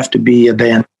 You have to be a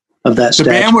band of that the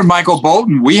band with Michael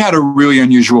Bolton, we had a really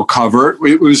unusual cover.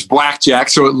 It was blackjack,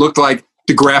 so it looked like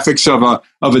the graphics of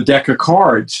a deck of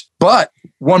cards. But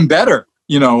one better,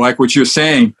 like what you're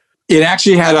saying, it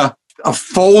actually had a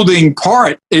folding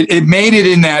part. It made it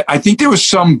in that, I think there was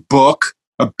some book,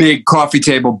 a big coffee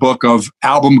table book of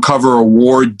album cover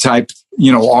award type,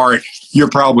 art. You're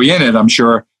probably in it, I'm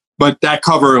sure. But that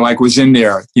cover was in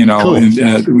there, cool. And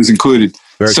it was included.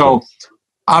 Very so. Cool.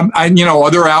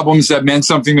 Other albums that meant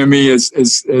something to me is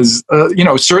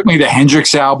certainly the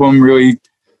Hendrix album really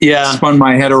spun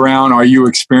my head around. Are You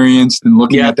Experienced? And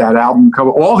looking at that album cover,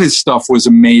 all his stuff was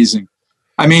amazing.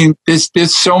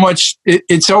 There's so much.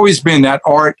 It's always been that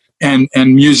art and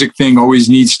music thing always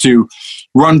needs to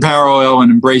run parallel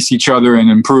and embrace each other and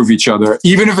improve each other,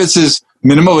 even if it's as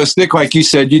minimalistic, like you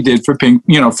said you did for Pink,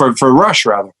 for Rush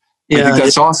rather. I think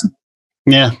that's awesome.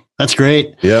 Yeah. That's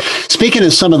great. Yep. Speaking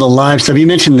of some of the live stuff, you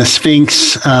mentioned the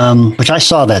Sphinx, which I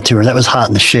saw that tour. That was Hot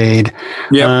in the Shade.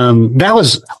 Yeah. That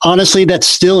was honestly, that's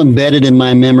still embedded in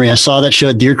my memory. I saw that show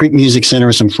at Deer Creek Music Center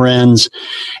with some friends,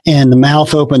 and the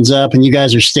mouth opens up, and you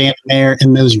guys are standing there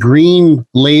in those green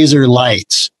laser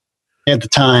lights at the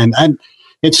time.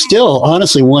 It's still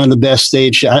honestly one of the best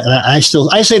stage. I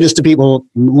say this to people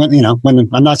when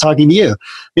I'm not talking to you.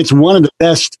 It's one of the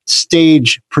best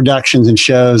stage productions and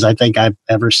shows I think I've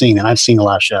ever seen, and I've seen a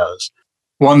lot of shows.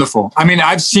 Wonderful.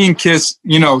 I've seen Kiss,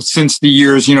 since the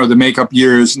years, the makeup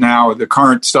years. Now the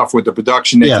current stuff with the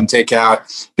production they can take out.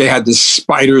 They had the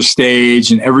spider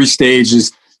stage, and every stage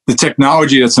is the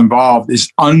technology that's involved is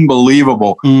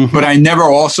unbelievable. Mm-hmm. But I never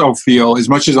also feel, as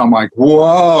much as I'm like,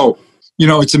 whoa.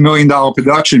 It's $1 million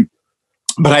production,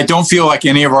 but I don't feel like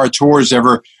any of our tours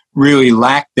ever really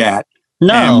lacked that.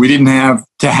 No, and we didn't have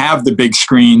to have the big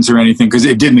screens or anything because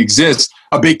it didn't exist.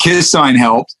 A big Kiss sign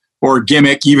helped, or a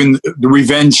gimmick. Even the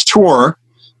Revenge tour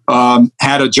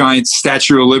had a giant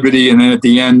Statue of Liberty, and then at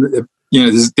the end,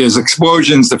 there's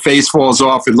explosions. The face falls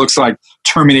off. It looks like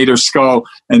Terminator skull,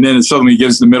 and then it suddenly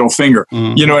gives the middle finger.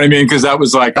 Mm. You know what I mean? Because that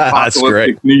was like a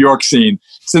apocalyptic New York scene.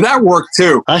 So that worked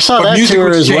too. I saw that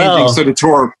tour as well. So the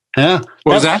tour. Yeah.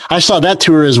 What was that? I saw that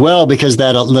tour as well because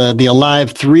the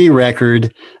Alive 3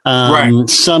 record,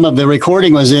 some of the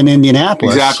recording was in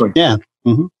Indianapolis. Exactly. Yeah.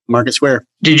 Mm-hmm. Market Square.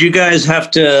 Did you guys have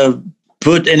to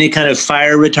put any kind of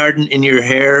fire retardant in your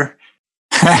hair?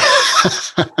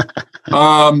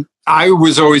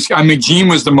 Gene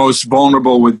was the most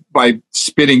vulnerable by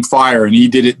spitting fire, and he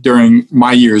did it during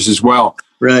my years as well.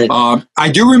 Right. I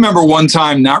do remember one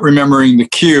time not remembering the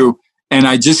cue, and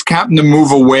I just happened to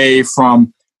move away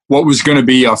from what was going to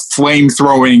be a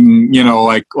flame-throwing,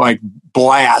 like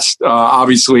blast.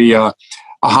 Obviously, a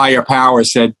higher power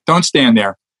said, "Don't stand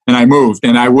there." And I moved,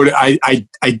 and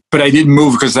but I didn't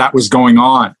move because that was going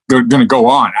to go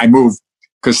on. I moved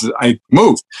because I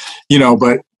moved,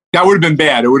 but that would have been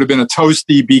bad. It would have been a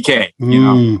toasty BK,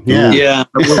 Yeah.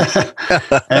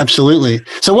 Absolutely.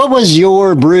 So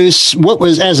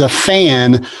as a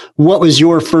fan, what was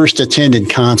your first attended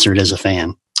concert as a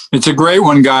fan? It's a great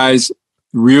one, guys.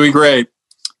 Really great.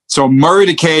 So Murray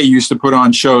Decay used to put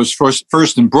on shows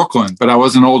first in Brooklyn, but I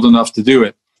wasn't old enough to do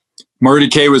it. Murray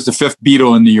Decay was the fifth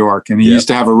Beatle in New York, and he used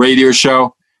to have a radio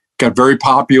show, got very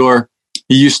popular.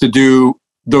 He used to do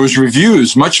those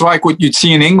reviews, much like what you'd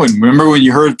see in England. Remember when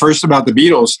you heard first about the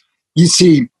Beatles, you'd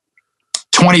see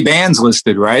 20 bands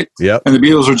listed, right? Yep. And the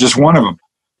Beatles were just one of them.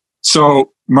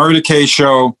 So Murray Decay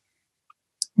show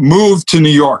moved to New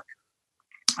York,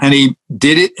 and he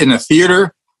did it in a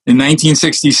theater in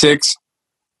 1966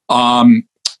 on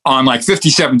like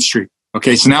 57th Street.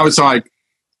 Okay, so now it's like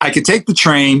I could take the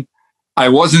train. I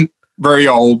wasn't very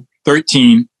old,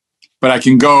 13, but I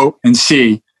can go and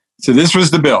see. So this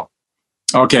was the bill.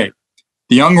 Okay,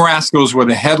 the Young Rascals were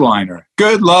the headliner.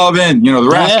 Good lovin', the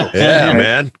Rascals. Yeah,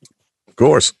 man. Of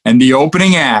course. And the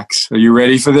opening acts, are you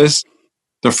ready for this?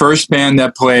 The first band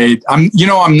that played, I'm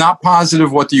not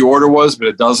positive what the order was, but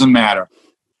it doesn't matter.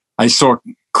 I saw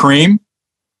Cream.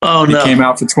 Oh, no. They came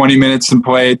out for 20 minutes and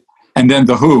played. And then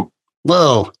The Who.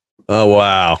 Whoa. Oh,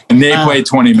 wow. And they played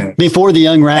 20 minutes. Before the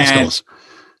Young Rascals.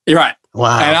 You're right.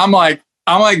 Wow. And I'm like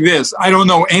this. I don't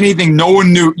know anything. No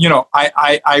one knew.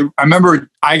 I remember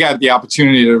I got the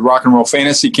opportunity to rock and roll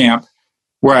fantasy camp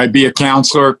where I'd be a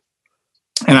counselor.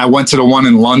 And I went to the one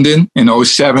in London in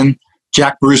 2007.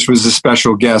 Jack Bruce was a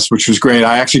special guest, which was great.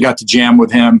 I actually got to jam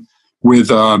with him with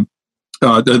the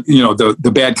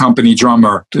Bad Company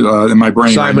drummer in my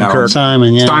brain Simon right now. Kirk.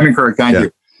 Simon Kirk, thank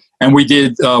you. And we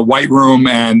did White Room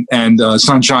and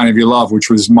Sunshine of Your Love, which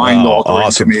was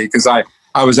mind-altering to me because I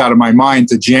was out of my mind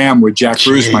to jam with Jack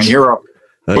Bruce, my hero.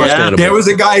 But there was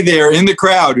a guy there in the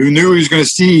crowd who knew he was going to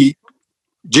see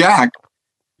Jack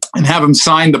and have him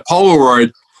sign the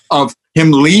Polaroid of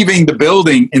him leaving the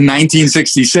building in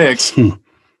 1966,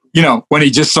 when he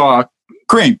just saw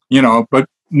Cream, but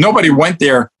nobody went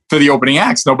there for the opening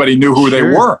acts. Nobody knew who they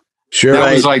were. Sure.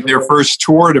 That was like their first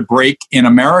tour to break in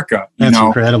America. That's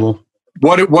incredible.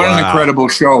 What an incredible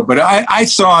show. But I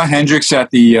saw Hendrix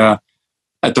at the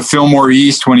Fillmore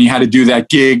East when he had to do that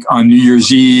gig on New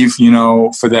Year's Eve,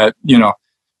 for that,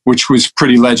 which was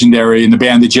pretty legendary in the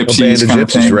Band of Gypsies. Band of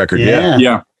Gypsies record.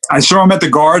 Yeah. I saw him at the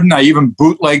Garden. I even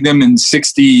bootlegged him in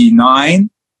 69.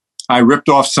 I ripped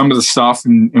off some of the stuff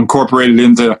and incorporated it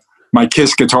into my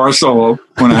Kiss guitar solo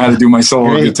when I had to do my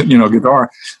solo, guitar.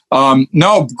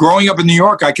 No, growing up in New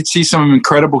York, I could see some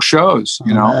incredible shows.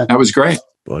 That was great.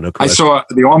 Well, no I saw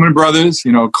the Allman Brothers,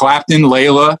 Clapton,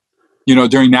 Layla,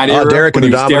 during that era. Derek and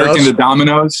the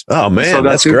Dominoes. Oh, man, so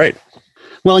that's great.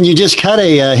 Well, and you just cut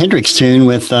a Hendrix tune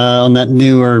with on that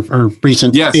new or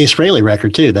recent Ace Frehley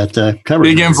record too. That cover.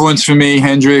 Big influence for me,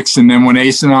 Hendrix. And then when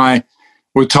Ace and I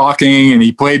were talking, and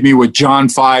he played me what John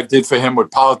 5 did for him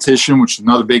with Politician, which is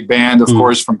another big band, of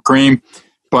course, from Cream.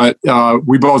 But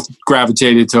we both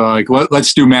gravitated to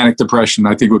let's do Manic Depression.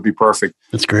 I think it would be perfect.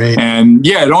 That's great. And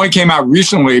it only came out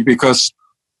recently because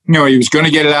he was going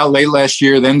to get it out late last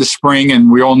year, then the spring,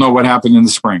 and we all know what happened in the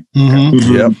spring.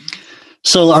 Mm-hmm. Yep.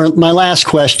 So my last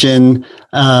question,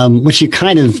 which you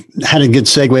kind of had a good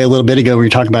segue a little bit ago where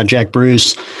you talked about Jack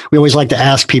Bruce. We always like to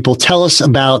ask people, tell us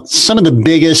about some of the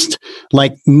biggest,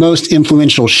 most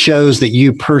influential shows that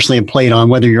you personally have played on,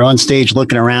 whether you're on stage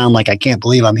looking around like, I can't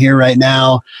believe I'm here right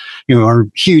now, or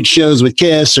huge shows with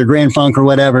Kiss or Grand Funk or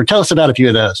whatever. Tell us about a few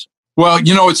of those. Well,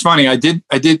 it's funny. I did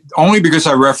only because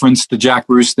I referenced the Jack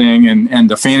Bruce thing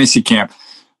and the fantasy camp.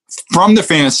 From the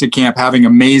fantasy camp, having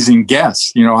amazing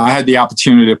guests. I had the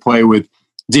opportunity to play with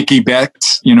Dickie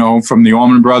Betts, from the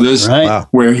Allman Brothers,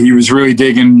 where he was really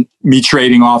digging me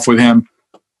trading off with him.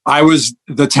 I was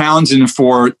the Townsend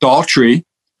for Daltrey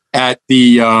at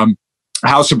the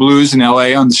House of Blues in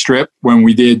LA on the Strip when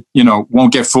we did,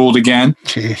 Won't Get Fooled Again.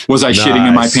 Was I shitting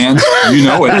in my pants? You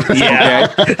know it. Okay.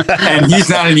 And he's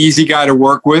not an easy guy to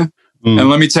work with. And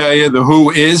let me tell you, the Who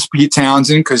is Pete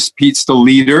Townsend because Pete's the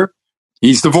leader.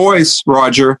 He's the voice,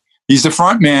 Roger. He's the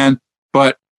front man.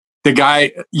 But the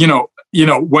guy,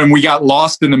 when we got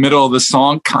lost in the middle of the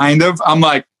song, kind of, I'm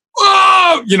like,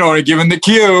 oh, and giving the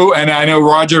cue. And I know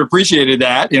Roger appreciated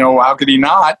that. How could he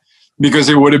not? Because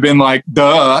it would have been like,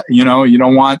 duh, you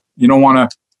don't want to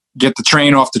get the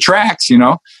train off the tracks,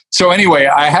 So anyway,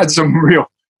 I had some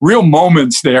real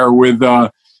moments there with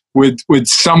with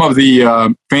some of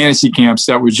the fantasy camps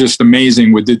that was just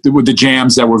amazing with the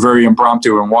jams that were very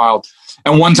impromptu and wild.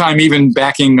 And one time even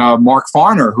backing Mark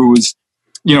Farner, who was,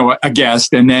 a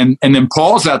guest, and then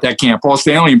Paul's at that camp, Paul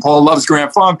Stanley, and Paul loves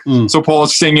Grand Funk. So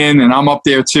Paul's singing and I'm up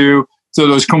there too. So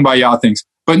those kumbaya things.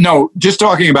 But no, just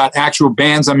talking about actual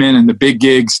bands I'm in and the big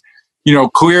gigs,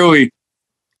 clearly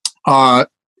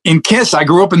in KISS, I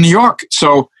grew up in New York.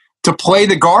 So to play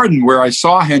the Garden where I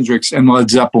saw Hendrix and Led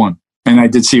Zeppelin, and I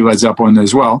did see Led Zeppelin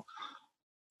as well,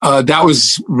 that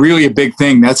was really a big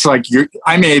thing. That's like,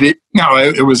 I made it.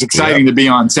 It was exciting to be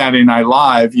on Saturday Night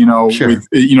Live, with,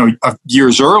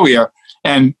 years earlier.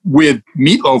 And with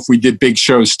Meatloaf, we did big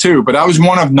shows too. But I was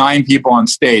one of 9 people on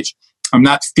stage. I'm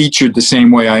not featured the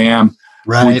same way I am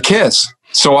with KISS.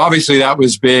 So obviously that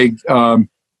was big.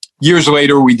 Years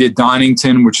later, we did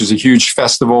Donington, which is a huge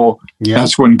festival. Yeah.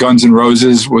 That's when Guns N'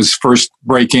 Roses was first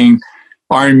breaking.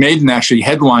 Iron Maiden actually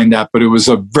headlined that, but it was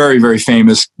a very, very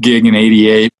famous gig in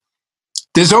 '88.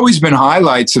 There's always been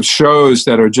highlights of shows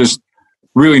that are just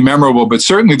really memorable, but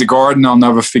certainly the Garden I'll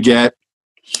never forget.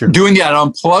 Sure. Doing that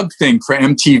Unplugged thing for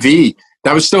MTV,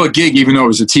 that was still a gig, even though it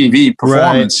was a TV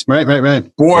performance.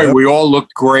 Right. Boy, we all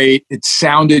looked great. It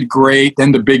sounded great.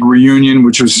 Then the big reunion,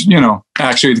 which was,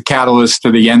 actually the catalyst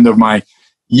to the end of my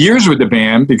years with the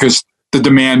band, because the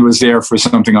demand was there for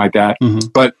something like that. Mm-hmm.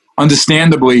 But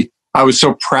understandably, I was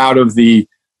so proud of the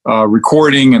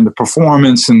recording and the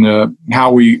performance and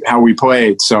how we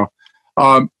played. So,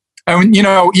 and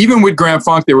even with Grand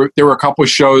Funk, there were a couple of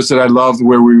shows that I loved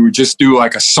where we would just do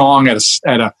like a song at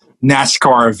a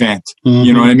NASCAR event. Mm-hmm.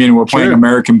 You know what I mean? We're playing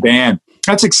American band.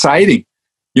 That's exciting.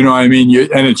 You know what I mean?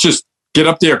 And it's just get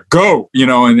up there, go.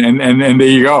 And there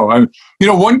you go.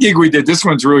 One gig we did. This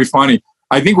one's really funny.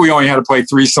 I think we only had to play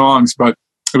 3 songs, but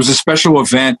it was a special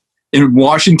event in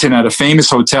Washington at a famous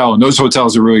hotel. And those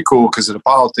hotels are really cool because of the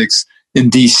politics in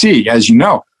DC, as you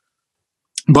know.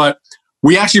 But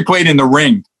we actually played in the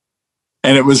ring,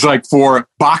 and it was like for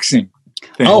boxing.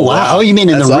 Thing. Oh, wow. Oh, you mean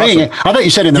in the ring? Awesome. I thought you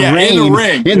said in the ring. In the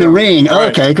ring. In the ring. Right.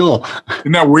 Okay, cool.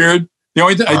 Isn't that weird? The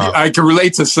only thing I can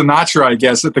relate to Sinatra, I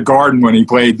guess, at the Garden when he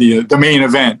played the main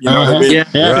event. You know what I mean?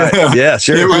 Right. Yeah,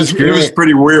 sure. It was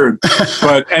pretty weird.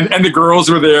 But and the girls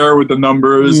were there with the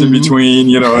numbers in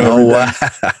between, Oh, wow.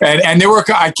 And there were,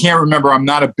 I can't remember, I'm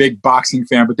not a big boxing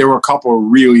fan, but there were a couple of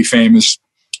really famous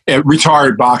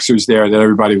retired boxers there that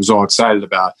everybody was all excited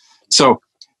about. So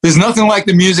there's nothing like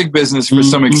the music business for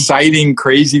some exciting,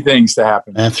 crazy things to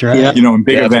happen. That's right. In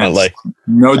big events.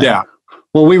 No doubt.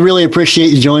 Well, we really appreciate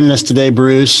you joining us today,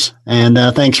 Bruce. And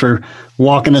thanks for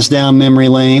walking us down memory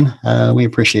lane. We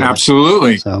appreciate it.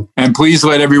 Absolutely. So. And please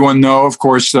let everyone know, of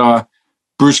course,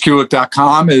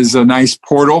 brucekulick.com is a nice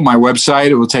portal, my website.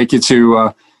 It will take you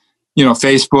to,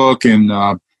 Facebook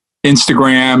and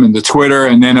Instagram and the Twitter.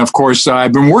 And then, of course,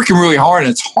 I've been working really hard.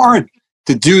 And it's hard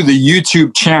to do the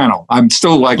YouTube channel. I'm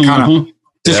still kind of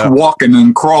just walking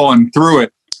and crawling through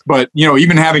it. But,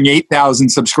 even having 8,000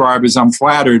 subscribers, I'm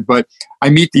flattered. But I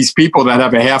meet these people that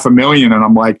have 500,000 and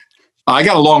I'm like, I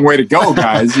got a long way to go,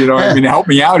 guys. Help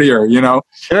me out here, Sure.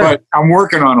 But I'm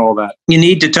working on all that. You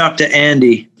need to talk to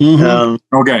Andy. Mm-hmm.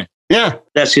 Okay. Yeah.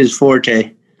 That's his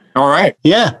forte. All right.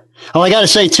 Yeah. Oh, I got to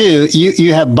say, too,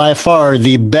 you have by far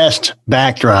the best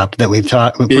backdrop that we've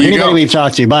talked for anybody we've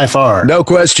talked to, by far. No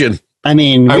question. I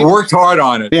mean, I worked hard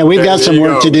on it. Yeah, we've got some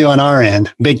work to do on our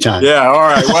end, big time. Yeah, all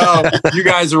right. Well, you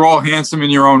guys are all handsome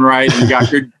in your own right. You got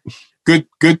good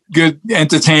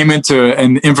entertainment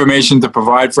and information to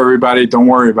provide for everybody. Don't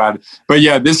worry about it. But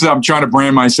yeah, I'm trying to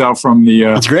brand myself from the.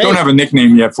 That's great. Don't have a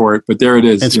nickname yet for it, but there it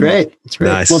is. It's great. It's great.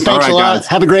 Nice. Well, thanks a lot. Guys.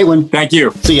 Have a great one. Thank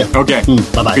you. See ya. Okay.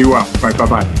 Bye-bye. Be well. Right.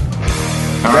 Bye-bye.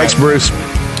 Thanks, Bruce.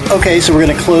 Okay, so we're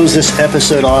going to close this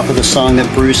episode off with a song that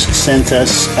Bruce sent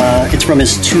us. It's from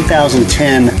his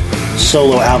 2010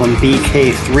 solo album,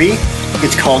 BK3.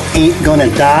 It's called Ain't Gonna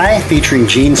Die, featuring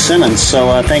Gene Simmons.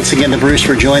 So thanks again to Bruce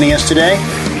for joining us today,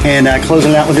 and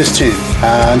closing it out with this tune.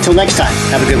 Until next time,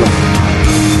 have a good one.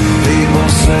 People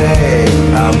say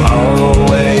I'm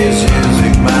always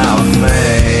using my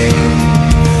fame,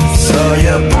 so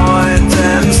you point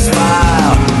and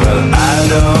smile, but I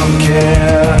don't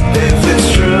care. If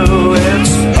it's true,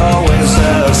 it's always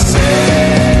the same.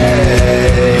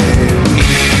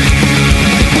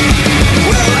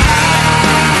 Well,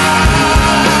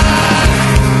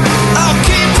 I'll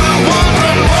keep on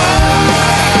wondering why.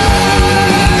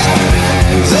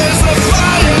 There's a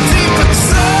fire deep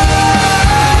inside.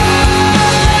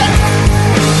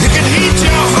 You can heat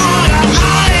your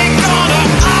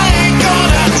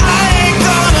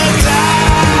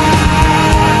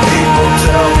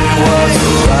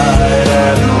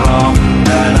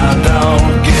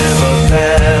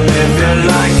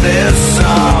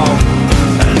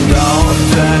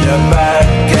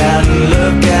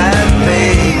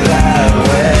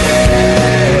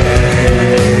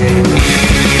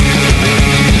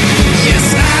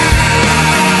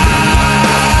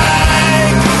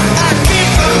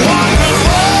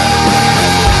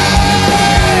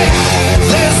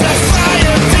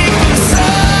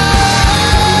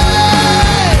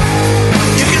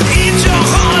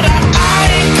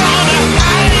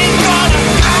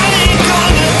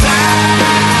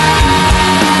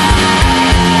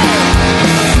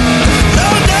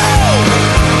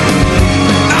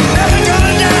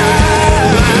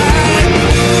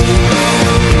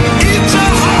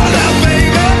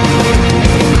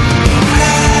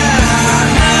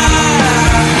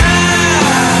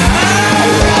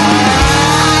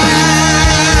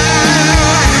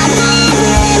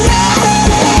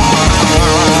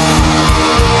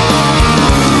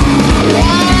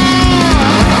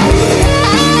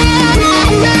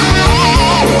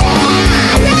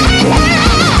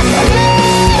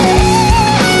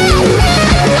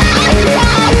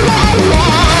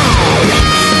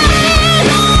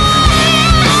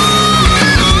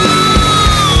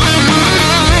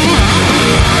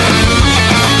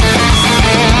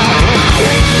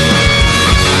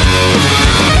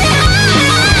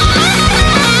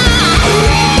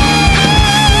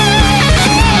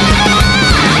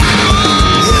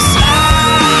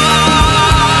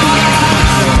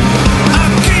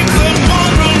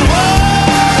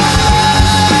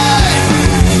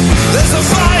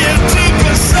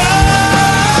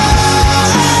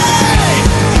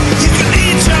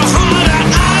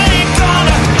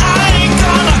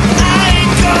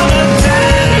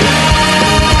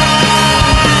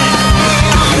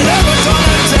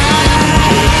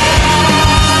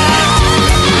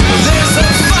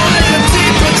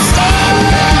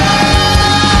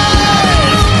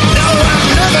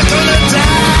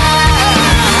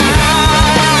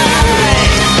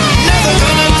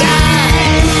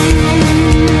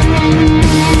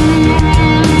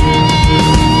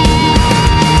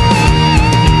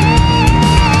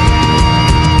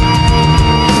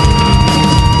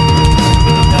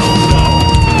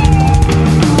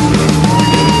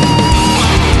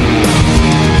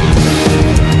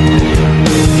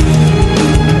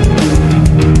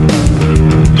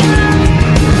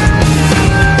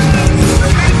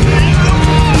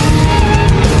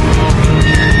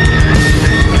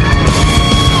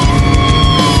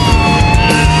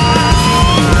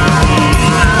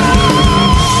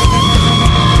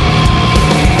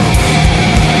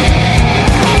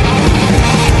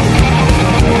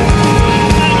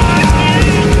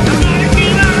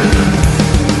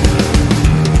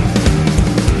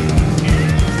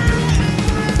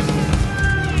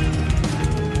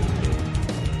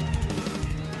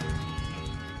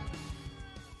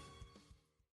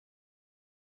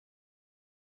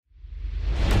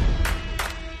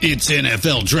It's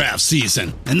NFL draft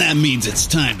season, and that means it's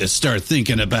time to start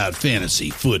thinking about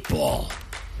fantasy football.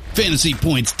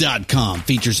 FantasyPoints.com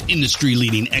features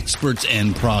industry-leading experts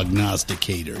and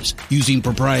prognosticators using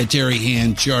proprietary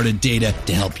hand-charted data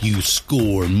to help you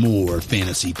score more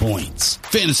fantasy points.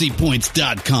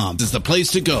 FantasyPoints.com is the place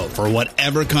to go for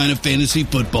whatever kind of fantasy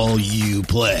football you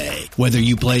play. Whether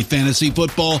you play fantasy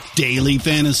football, daily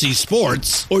fantasy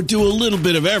sports, or do a little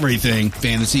bit of everything,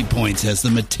 Fantasy Points has the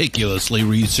meticulously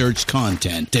researched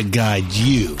content to guide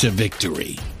you to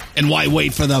victory. And why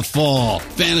wait for the fall?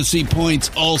 Fantasy Points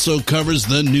also covers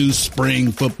the new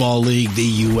spring football league,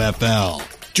 the UFL.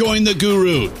 Join the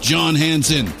guru, John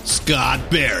Hansen,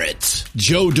 Scott Barrett,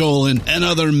 Joe Dolan, and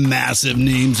other massive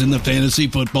names in the fantasy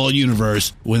football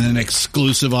universe with an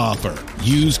exclusive offer.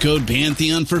 Use code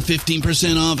Pantheon for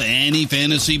 15% off any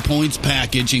Fantasy Points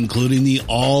package, including the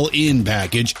all-in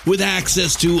package, with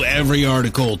access to every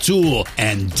article, tool,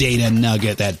 and data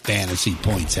nugget that Fantasy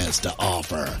Points has to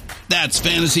offer. That's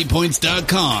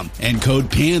FantasyPoints.com and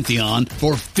code Pantheon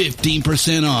for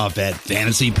 15% off at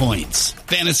Fantasy Points.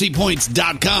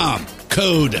 FantasyPoints.com,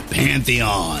 code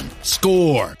Pantheon.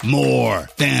 Score more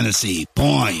fantasy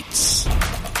points.